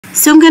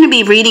So I'm going to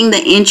be reading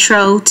the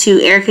intro to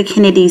Erica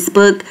Kennedy's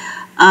book.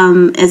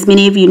 As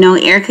many of you know,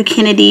 Erica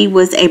Kennedy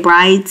was a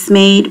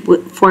bridesmaid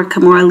for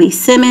Kimora Lee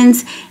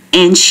Simmons,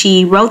 and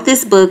she wrote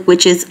this book,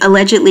 which is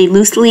allegedly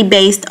loosely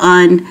based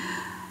on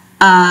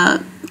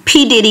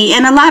P. Diddy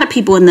and a lot of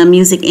people in the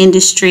music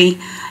industry.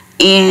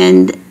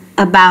 And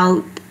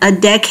about a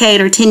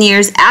decade or 10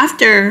 years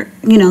after,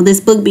 this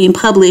book being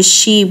published,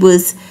 she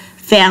was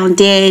found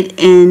dead,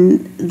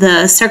 and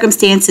the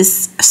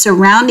circumstances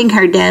surrounding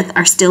her death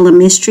are still a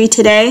mystery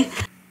today.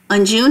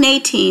 On June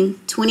 18,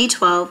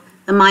 2012,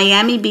 the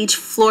Miami Beach,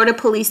 Florida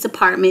Police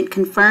Department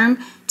confirmed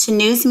to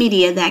news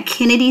media that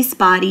Kennedy's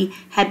body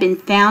had been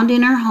found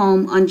in her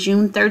home on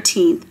June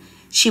 13th.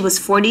 She was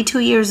 42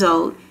 years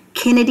old.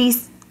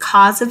 Kennedy's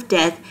cause of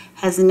death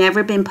has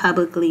never been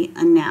publicly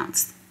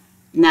announced.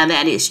 Now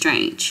that is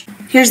strange.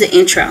 Here's the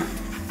intro.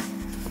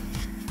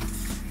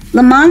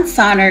 Lamont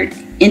sauntered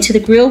into the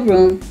grill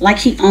room like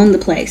he owned the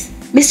place.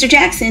 "Mr.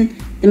 Jackson,"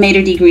 the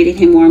maitre d' greeted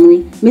him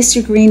warmly.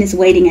 "Mr. Green is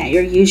waiting at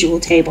your usual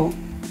table."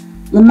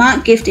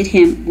 Lamont gifted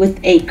him with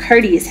a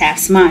courteous half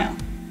smile.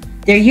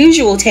 Their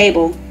usual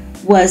table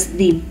was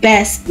the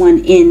best one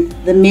in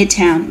the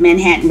Midtown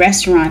Manhattan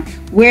restaurant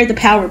where the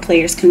power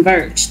players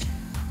converged.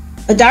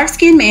 A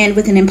dark-skinned man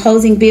with an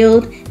imposing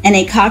build and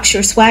a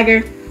cocksure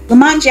swagger,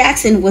 Lamont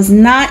Jackson was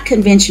not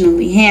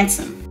conventionally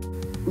handsome.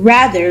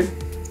 Rather,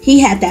 he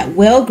had that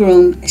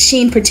well-groomed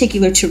sheen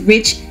particular to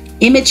rich,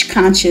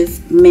 image-conscious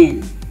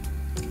men.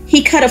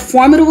 He cut a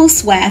formidable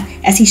swath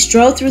as he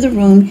strode through the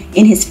room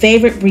in his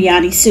favorite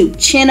biryani suit,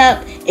 chin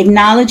up,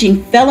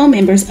 acknowledging fellow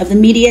members of the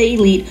media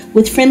elite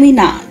with friendly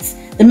nods,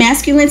 the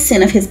masculine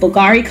scent of his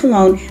Bulgari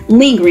cologne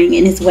lingering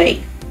in his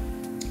wake.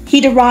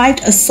 He derived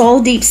a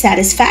soul-deep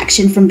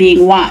satisfaction from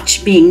being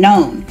watched, being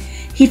known.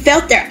 He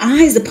felt their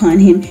eyes upon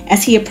him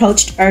as he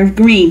approached Irv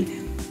Green,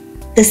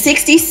 the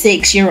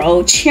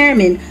 66-year-old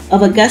chairman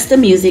of Augusta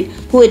Music,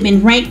 who had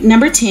been ranked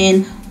number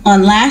 10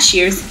 on last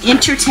year's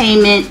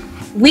Entertainment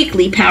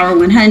Weekly Power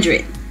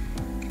 100.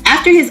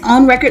 After his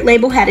own record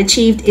label had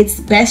achieved its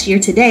best year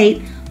to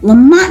date,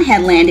 Lamont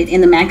had landed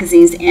in the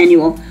magazine's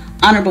annual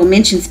honorable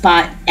mention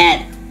spot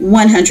at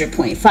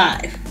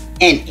 100.5,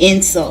 an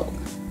insult.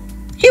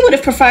 He would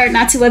have preferred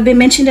not to have been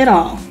mentioned at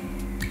all.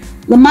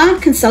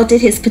 Lamont consulted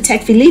his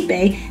Patek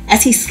Philippe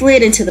as he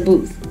slid into the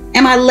booth.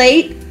 "Am I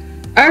late?"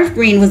 Irv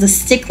Green was a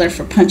stickler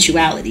for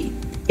punctuality.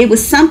 It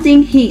was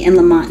something he and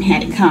Lamont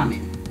had in common.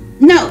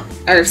 "No,"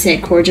 Irv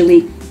said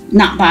cordially,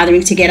 not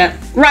bothering to get up.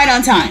 "Right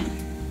on time."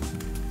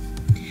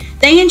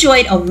 They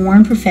enjoyed a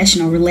warm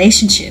professional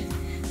relationship.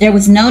 There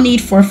was no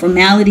need for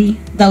formality,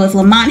 though if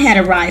Lamont had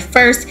arrived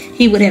first,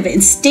 he would have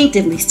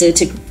instinctively stood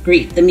to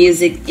greet the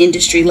music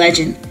industry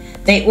legend.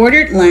 They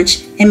ordered lunch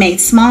and made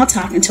small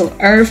talk until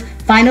Irv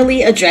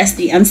finally addressed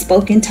the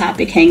unspoken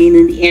topic hanging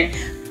in the air.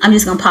 I'm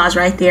just going to pause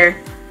right there.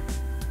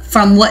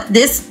 From what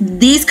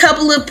these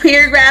couple of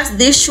paragraphs,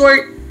 this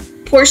short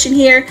portion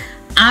here,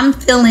 I'm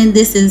feeling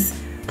this is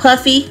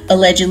Puffy,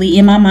 allegedly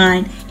in my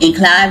mind, and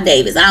Clive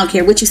Davis. I don't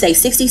care what you say,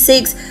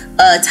 66,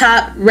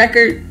 top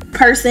record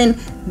person.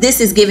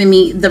 This is giving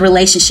me the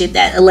relationship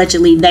that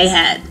allegedly they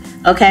had.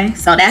 Okay,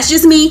 so that's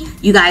just me.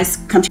 You guys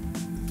come.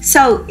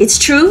 "So, it's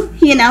true,"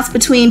 he announced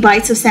between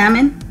bites of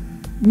salmon.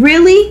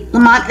 "Really?"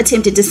 Lamont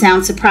attempted to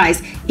sound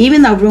surprised,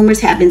 even though rumors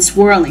had been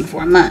swirling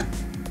for a month.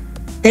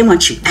 "They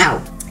want you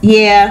out."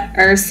 "Yeah,"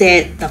 Irv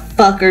said, "the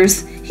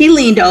fuckers." He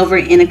leaned over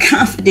in a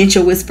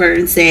confidential whisper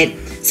and said,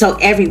 "So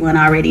everyone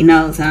already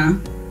knows, huh?"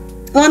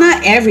 "Well,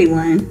 not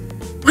everyone."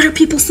 "What are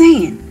people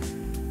saying?"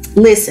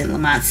 "Listen,"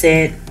 Lamont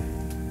said,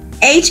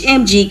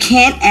 "HMG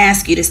can't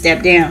ask you to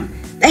step down.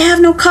 They have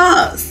no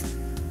cause."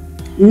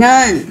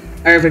 "None,"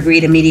 Irv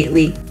agreed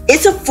immediately.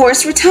 "It's a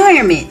forced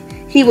retirement."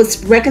 He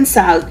was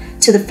reconciled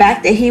to the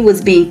fact that he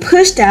was being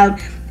pushed out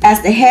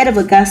as the head of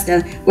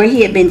Augusta, where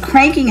he had been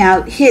cranking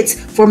out hits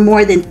for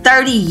more than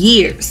 30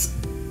 years.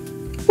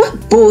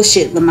 "What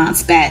bullshit," Lamont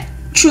spat,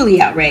 truly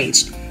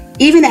outraged.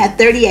 Even at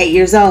 38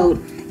 years old,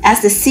 as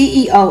the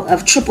CEO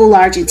of Triple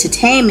Large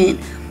Entertainment,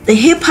 the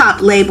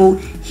hip-hop label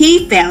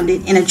he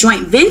founded in a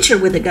joint venture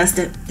with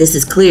Augusta, this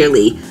is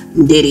clearly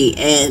Diddy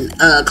and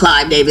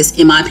Clive Davis,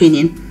 in my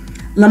opinion,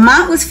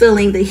 Lamont was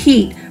feeling the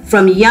heat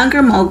from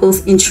younger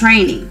moguls in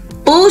training.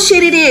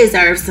 "Bullshit it is,"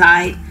 Irv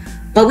sighed.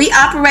 "But we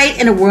operate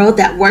in a world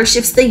that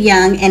worships the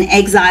young and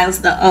exiles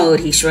the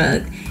old," he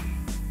shrugged.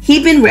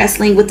 He'd been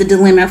wrestling with the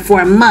dilemma for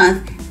a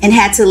month and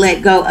had to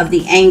let go of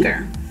the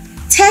anger.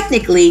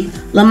 Technically,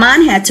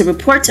 Lamont had to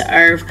report to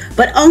Irv,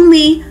 but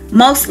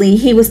mostly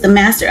he was the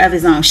master of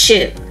his own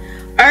ship.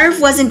 Irv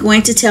wasn't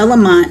going to tell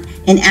Lamont,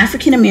 an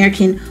African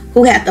American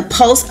who had the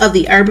pulse of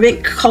the urban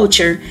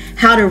culture,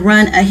 how to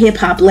run a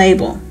hip-hop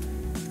label.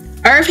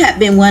 Irv had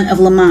been one of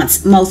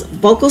Lamont's most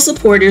vocal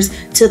supporters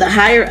to the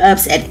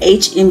higher-ups at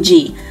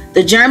HMG,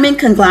 the German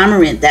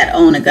conglomerate that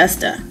owned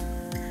Augusta.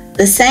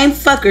 The same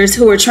fuckers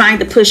who were trying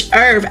to push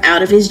Irv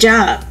out of his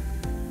job.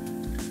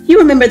 "You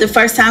remember the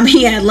first time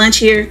he had lunch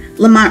here?"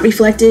 Lamont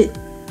reflected.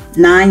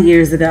 9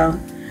 years ago,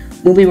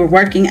 when we were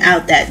working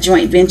out that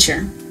joint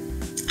venture.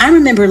 I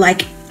remember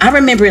like I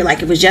remember it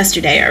like it was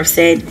yesterday. Irv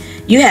said,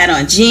 you had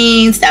on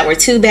jeans that were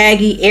too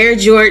baggy, Air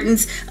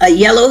Jordans, a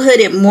yellow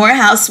hooded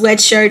Morehouse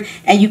sweatshirt,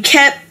 and you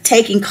kept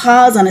taking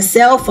calls on a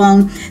cell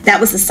phone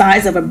that was the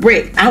size of a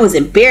brick. I was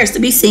embarrassed to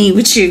be seen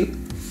with you.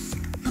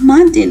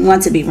 Lamont didn't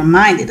want to be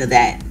reminded of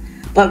that,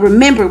 but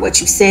remember what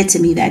you said to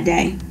me that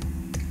day.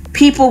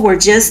 People were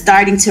just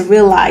starting to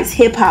realize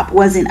hip-hop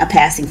wasn't a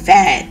passing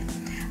fad.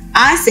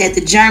 I said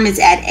the Germans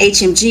at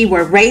HMG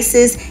were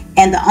racist,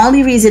 and the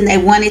only reason they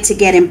wanted to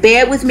get in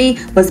bed with me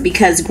was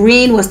because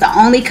green was the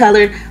only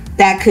color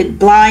that could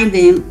blind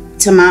them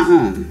to my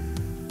own.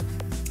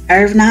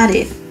 Irv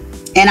nodded,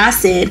 and I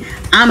said,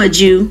 I'm a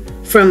Jew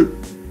from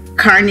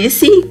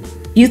Carnegie.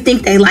 You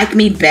think they like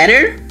me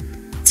better?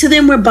 To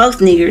them, we're both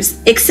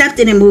niggers. Accept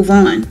it and move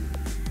on.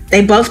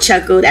 They both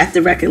chuckled at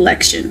the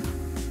recollection.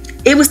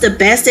 It was the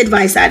best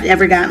advice I'd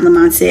ever gotten,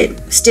 Lamont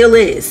said. Still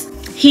is.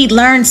 He'd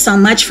learned so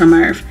much from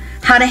Irv.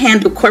 How to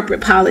handle corporate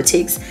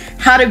politics,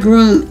 how to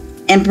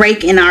groom and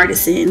break an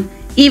artisan,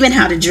 even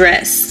how to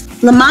dress.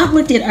 Lamont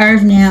looked at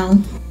Irv now,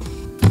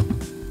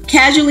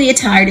 casually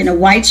attired in a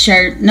white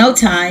shirt, no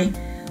tie,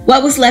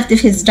 what was left of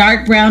his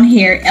dark brown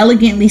hair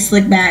elegantly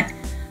slicked back.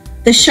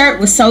 The shirt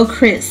was so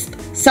crisp,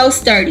 so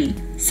sturdy,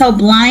 so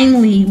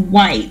blindly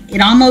white,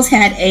 it almost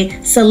had a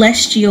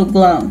celestial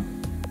glow.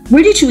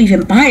 Where did you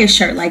even buy a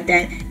shirt like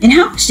that, and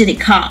how much did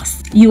it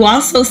cost? You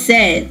also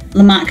said,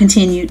 Lamont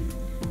continued,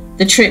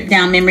 the trip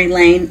down memory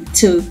lane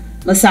to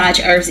massage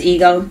Irv's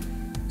ego,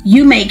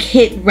 you make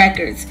hit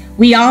records.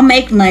 We all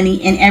make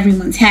money and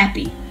everyone's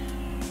happy.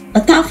 A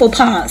thoughtful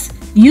pause.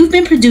 You've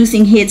been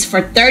producing hits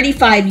for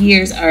 35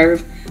 years,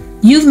 Irv.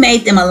 You've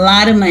made them a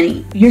lot of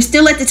money. You're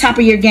still at the top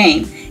of your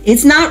game.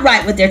 It's not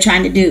right what they're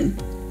trying to do.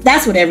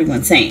 That's what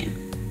everyone's saying.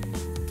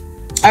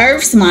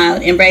 Irv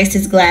smiled and raised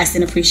his glass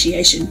in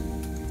appreciation.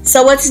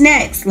 So what's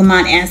next?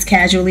 Lamont asked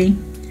casually.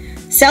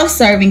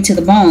 Self-serving to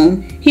the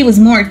bone, he was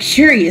more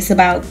curious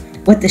about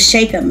what the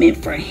shakeup meant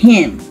for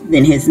him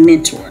than his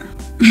mentor.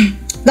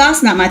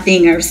 Golf's not my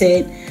thing, Irv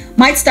said.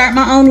 Might start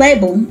my own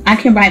label. I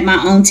can write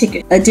my own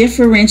ticket. A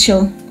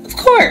differential, of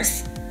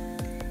course.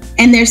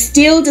 And they're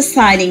still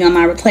deciding on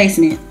my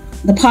replacement.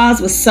 The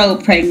pause was so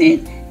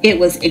pregnant, it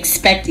was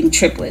expecting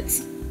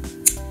triplets.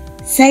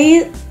 Say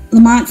it,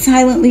 Lamont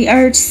silently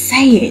urged.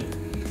 Say it.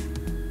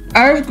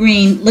 Irv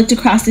Green looked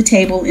across the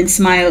table and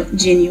smiled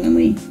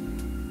genuinely.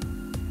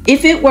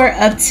 If it were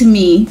up to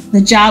me,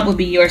 the job would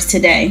be yours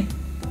today.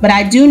 But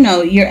I do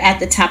know you're at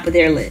the top of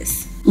their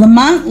list.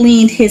 Lamont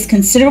leaned his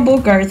considerable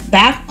girth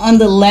back on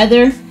the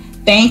leather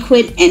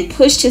banquet and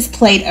pushed his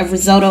plate of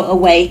risotto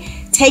away,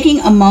 taking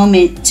a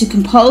moment to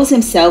compose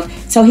himself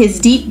so his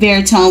deep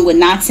baritone would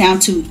not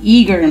sound too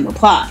eager in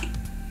reply.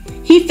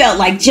 He felt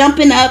like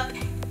jumping up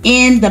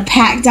in the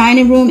packed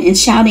dining room and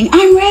shouting,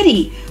 I'm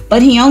ready,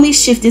 but he only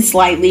shifted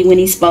slightly when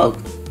he spoke.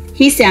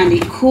 He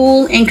sounded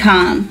cool and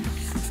calm.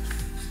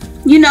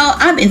 You know,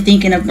 I've been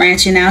thinking of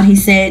branching out, he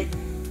said.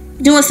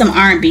 Doing some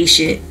R&B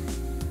shit.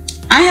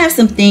 I have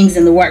some things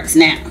in the works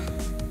now.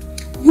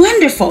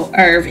 Wonderful,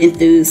 Irv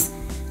enthused.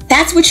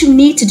 That's what you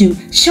need to do.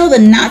 Show the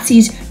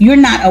Nazis you're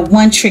not a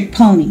one-trick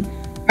pony.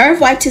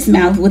 Irv wiped his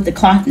mouth with the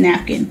cloth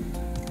napkin.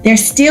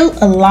 There's still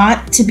a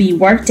lot to be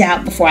worked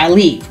out before I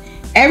leave.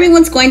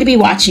 Everyone's going to be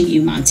watching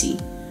you, Monty.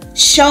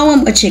 Show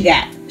them what you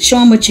got. Show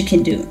them what you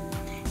can do.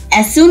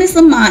 As soon as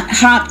Lamont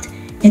hopped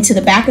into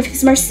the back of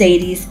his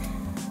Mercedes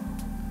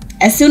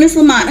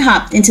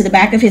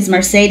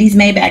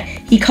Maybach,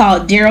 he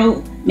called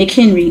Daryl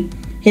McHenry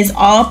his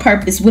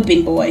all-purpose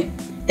whipping boy.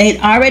 They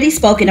had already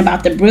spoken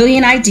about the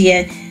brilliant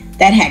idea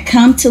that had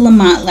come to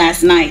Lamont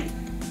last night.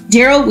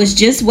 Daryl was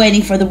just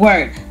waiting for the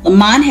word.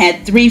 Lamont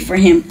had 3 for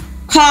him.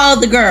 Call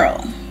the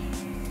girl.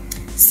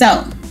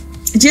 So,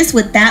 just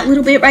with that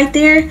little bit right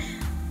there,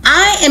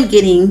 I am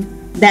getting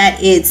that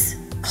it's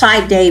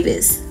Clive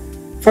Davis.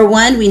 For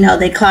one, we know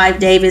that Clive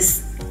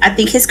Davis, I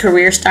think his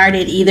career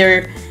started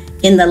either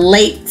in the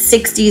late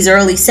 60s,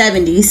 early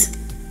 70s.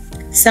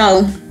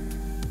 So,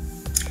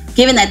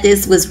 given that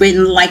this was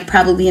written like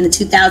probably in the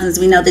 2000s,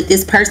 we know that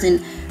this person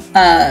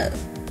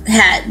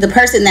had the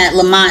person that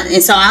Lamont,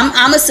 and so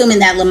I'm assuming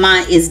that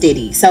Lamont is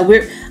Diddy. So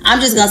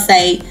I'm just gonna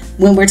say,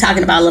 when we're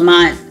talking about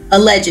Lamont,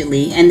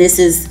 allegedly, and this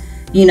is,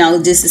 you know,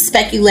 this is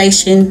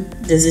speculation,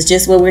 this is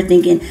just what we're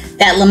thinking,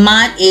 that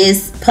Lamont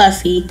is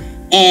Puffy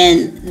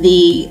and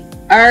the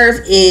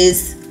Irv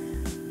is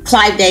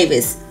Clive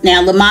Davis.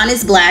 Now, Lamont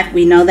is black,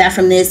 we know that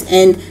from this,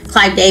 and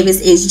Clive Davis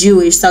is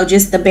Jewish. So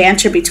just the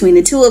banter between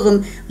the two of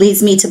them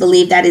leads me to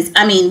believe that is,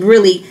 I mean,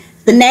 really,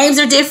 the names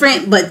are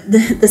different, but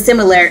the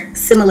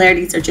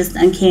similarities are just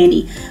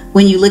uncanny.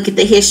 When you look at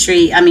the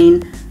history, I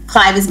mean,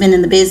 Clive has been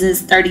in the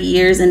business 30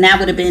 years, and that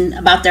would have been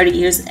about 30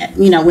 years,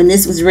 you know, when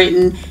this was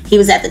written. He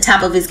was at the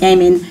top of his game,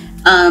 and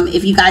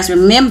if you guys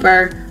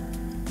remember,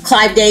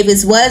 Clive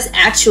Davis was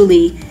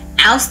actually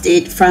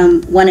ousted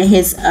from one of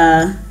his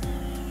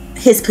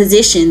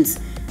positions,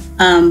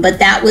 but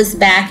that was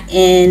back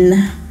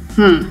in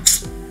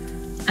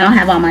I don't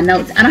have all my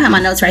notes. I don't have my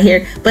notes right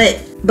here,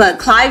 but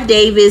Clive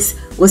Davis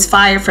was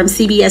fired from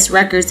CBS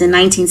Records in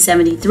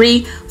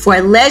 1973 for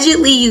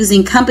allegedly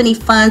using company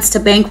funds to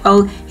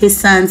bankroll his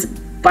son's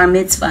bar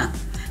mitzvah.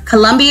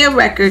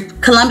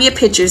 Columbia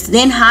Pictures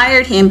then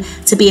hired him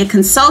to be a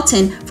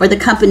consultant for the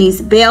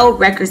company's Bell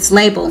Records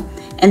label.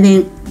 And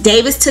then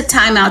Davis took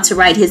time out to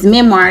write his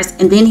memoirs,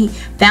 and then he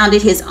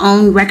founded his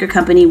own record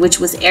company, which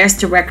was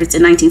Arista Records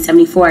in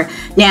 1974.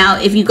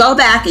 Now, if you go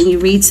back and you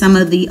read some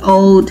of the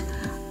old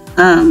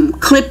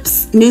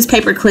clips,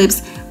 newspaper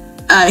clips,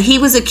 he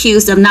was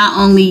accused of not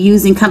only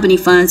using company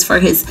funds for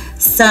his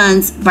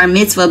son's bar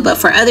mitzvah, but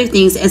for other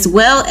things, as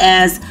well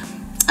as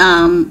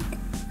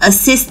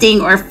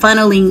assisting or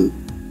funneling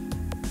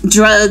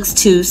drugs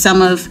to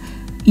some of,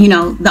 you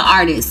know, the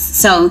artists.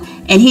 So,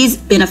 and he's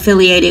been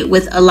affiliated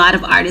with a lot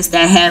of artists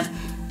that have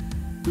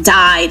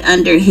died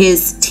under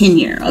his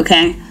tenure,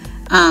 okay?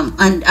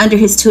 Under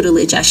his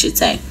tutelage, I should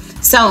say.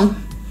 So,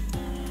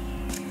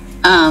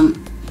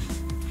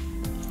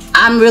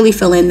 I'm really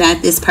feeling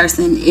that this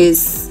person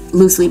is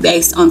loosely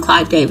based on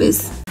Clive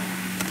Davis.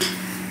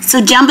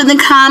 So jump in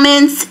the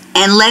comments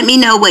and let me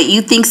know what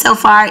you think so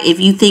far. If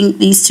you think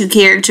these two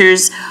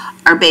characters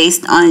are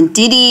based on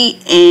Diddy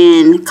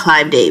and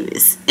Clive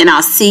Davis. And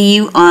I'll see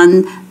you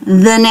on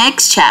the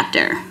next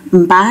chapter.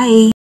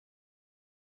 Bye.